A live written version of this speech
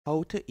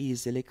How to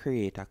easily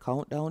create a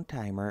countdown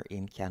timer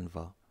in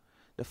Canva.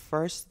 The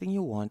first thing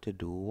you want to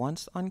do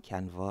once on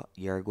Canva,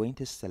 you're going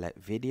to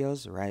select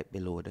videos right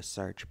below the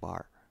search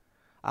bar.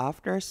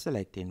 After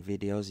selecting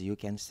videos, you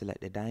can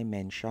select the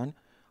dimension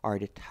or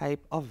the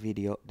type of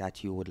video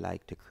that you would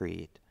like to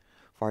create.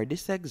 For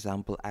this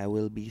example, I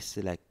will be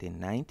selecting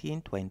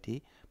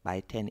 1920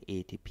 by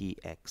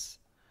 1080px.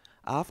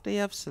 After you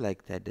have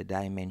selected the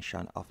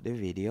dimension of the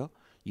video,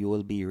 you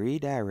will be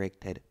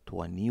redirected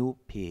to a new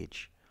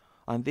page.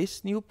 On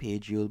this new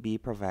page, you'll be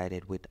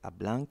provided with a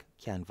blank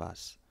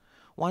canvas.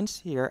 Once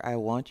here, I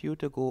want you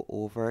to go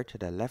over to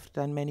the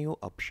left-hand menu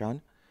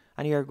option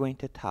and you're going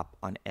to tap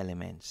on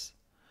Elements.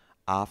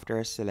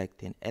 After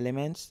selecting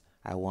Elements,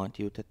 I want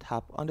you to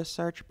tap on the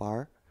search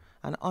bar,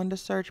 and on the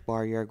search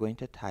bar, you're going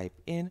to type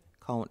in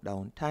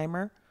Countdown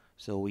Timer,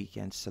 so we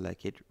can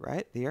select it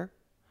right there.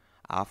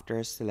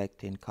 After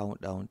selecting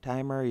Countdown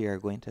Timer, you're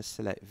going to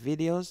select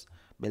Videos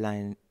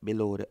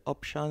below the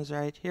options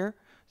right here.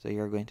 So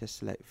you're going to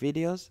select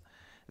Videos.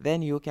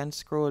 Then you can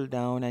scroll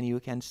down and you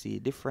can see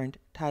different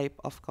type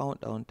of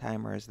countdown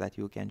timers that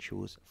you can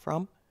choose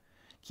from.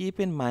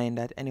 Keep in mind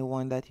that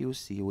anyone that you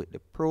see with the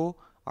Pro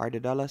or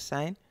the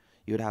 $sign,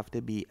 you'd have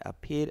to be a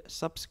paid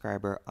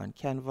subscriber on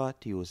Canva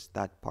to use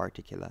that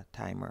particular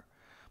timer.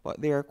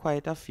 But there are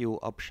quite a few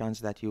options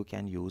that you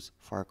can use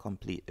for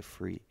completely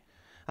free.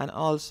 And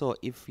also,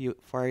 if you,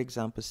 for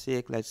example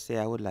sake, let's say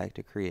I would like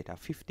to create a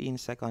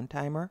 15-second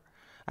timer,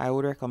 I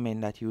would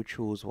recommend that you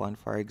choose one,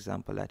 for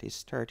example, that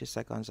is 30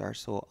 seconds or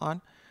so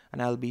on,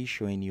 and I'll be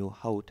showing you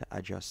how to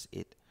adjust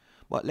it.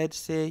 But let's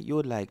say you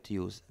would like to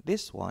use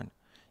this one.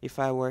 If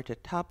I were to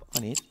tap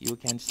on it, you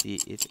can see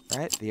it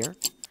right there.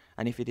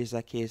 And if it is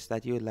a case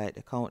that you would like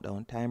the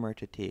countdown timer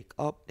to take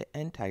up the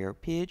entire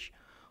page,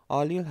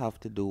 all you'll have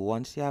to do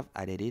once you have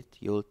added it,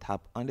 you'll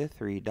tap on the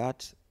three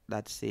dots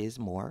that says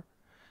More.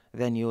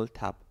 Then you'll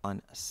tap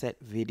on Set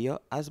Video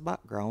as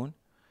Background,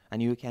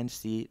 and you can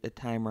see the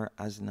timer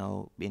has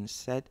now been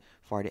set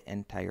for the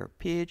entire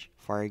page.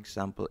 For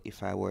example,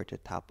 if I were to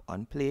tap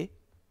on Play.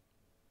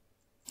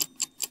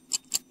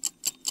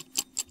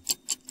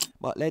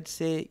 But let's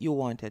say you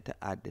wanted to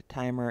add the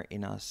timer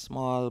in a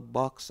small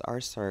box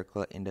or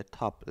circle in the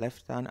top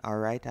left hand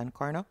or right hand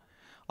corner.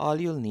 All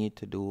you'll need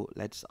to do,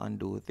 let's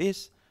undo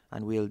this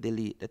and we'll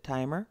delete the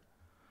timer.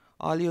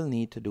 All you'll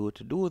need to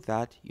do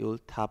that, you'll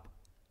tap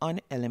on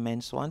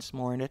Elements once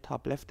more in the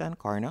top left hand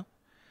corner.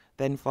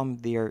 Then from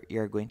there,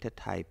 you're going to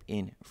type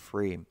in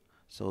Frame.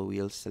 So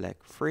we'll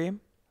select Frame.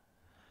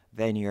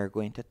 Then you're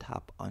going to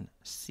tap on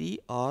See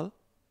All.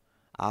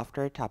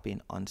 After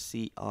tapping on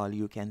See All,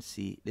 you can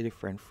see the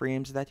different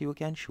frames that you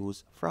can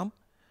choose from.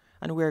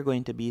 And we're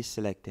going to be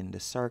selecting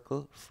the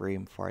circle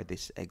frame for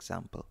this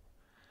example.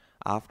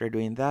 After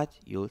doing that,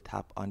 you'll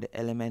tap on the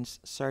Elements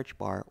search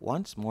bar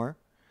once more.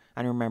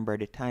 And remember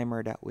the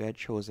timer that we had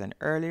chosen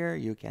earlier,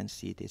 you can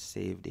see it is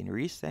saved in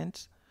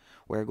Recents.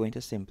 We're going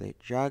to simply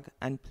drag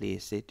and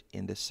place it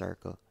in the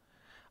circle.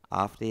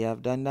 After you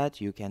have done that,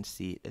 you can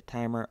see the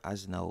timer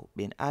has now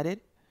been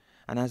added.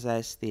 And as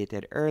I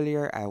stated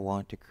earlier, I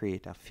want to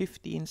create a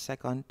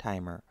 15-second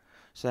timer.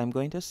 So I'm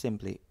going to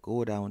simply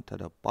go down to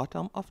the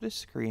bottom of the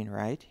screen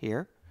right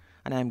here,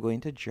 and I'm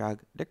going to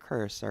drag the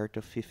cursor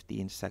to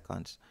 15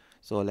 seconds.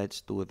 So let's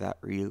do that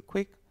real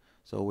quick.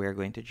 So we're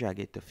going to drag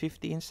it to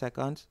 15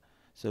 seconds.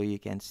 So you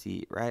can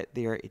see right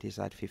there, it is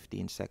at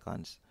 15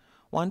 seconds.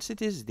 Once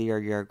it is there,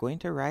 you're going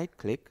to right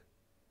click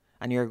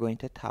and you're going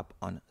to tap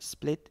on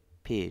Split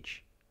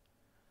Page.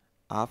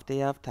 After you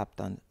have tapped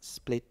on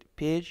Split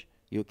Page,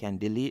 you can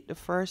delete the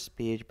first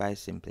page by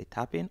simply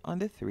tapping on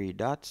the three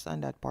dots on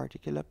that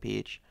particular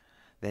page,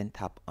 then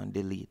tap on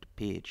Delete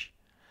Page.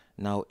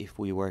 Now if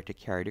we were to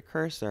carry the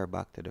cursor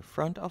back to the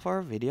front of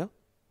our video,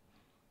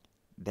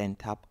 then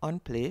tap on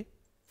Play,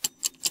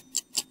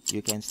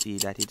 you can see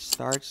that it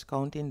starts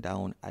counting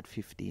down at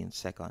 15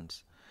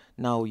 seconds.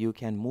 Now you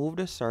can move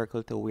the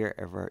circle to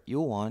wherever you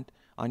want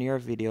on your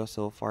video.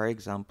 So for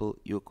example,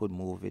 you could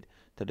move it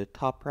to the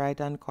top right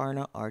hand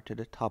corner or to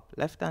the top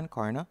left hand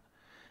corner.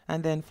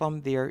 And then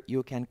from there,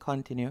 you can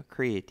continue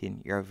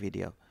creating your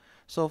video.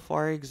 So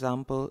for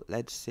example,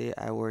 let's say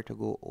I were to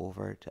go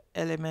over to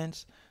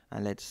Elements,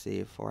 and let's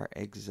say for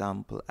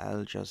example,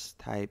 I'll just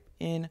type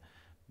in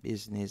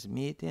business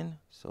meeting.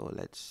 So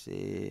let's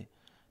say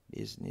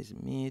business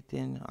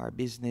meeting or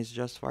business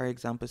just for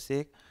example's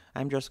sake.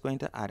 I'm just going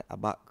to add a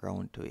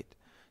background to it.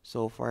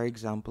 So for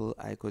example,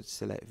 I could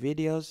select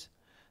videos.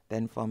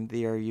 Then from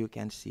there, you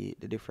can see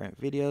the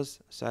different videos.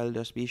 So I'll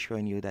just be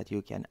showing you that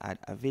you can add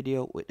a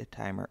video with the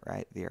timer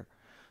right there.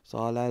 So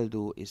all I'll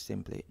do is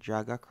simply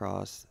drag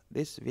across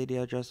this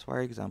video just for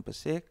example's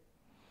sake,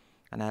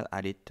 and I'll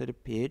add it to the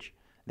page.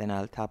 Then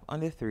I'll tap on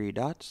the three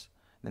dots.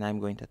 Then I'm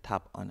going to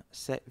tap on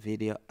Set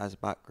Video as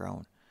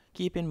Background.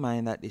 Keep in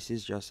mind that this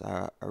is just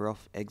a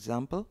rough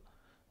example.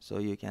 So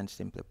you can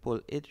simply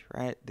pull it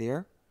right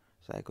there.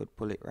 So I could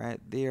pull it right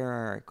there,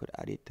 or I could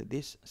add it to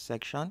this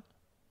section.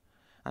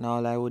 And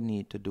all I would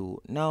need to do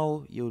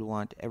now, you would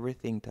want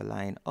everything to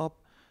line up.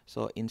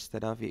 So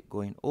instead of it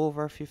going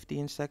over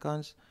 15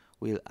 seconds,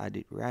 we'll add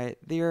it right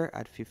there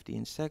at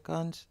 15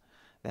 seconds.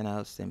 Then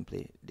I'll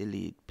simply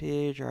delete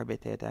page, or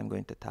better yet, I'm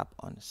going to tap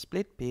on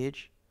split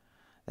page.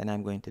 Then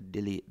I'm going to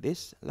delete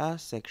this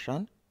last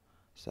section.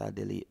 So I'll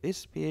delete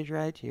this page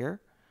right here.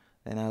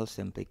 Then I'll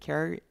simply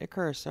carry a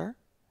cursor.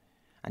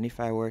 And if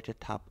I were to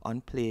tap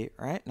on play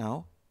right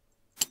now,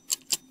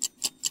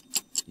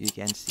 you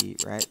can see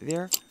right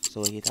there.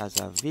 So it has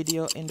a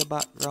video in the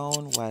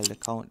background while the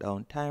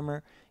countdown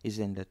timer is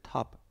in the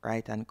top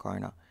right hand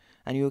corner.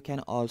 And you can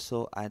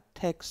also add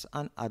text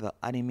and other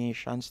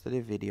animations to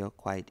the video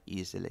quite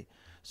easily.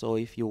 So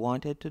if you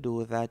wanted to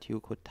do that, you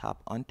could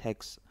tap on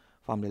text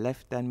from the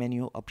left hand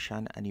menu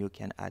option and you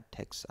can add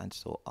text and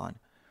so on.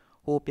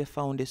 Hope you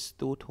found this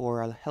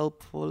tutorial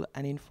helpful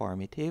and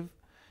informative.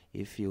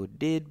 If you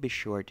did, be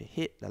sure to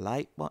hit the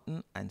like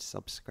button and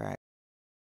subscribe.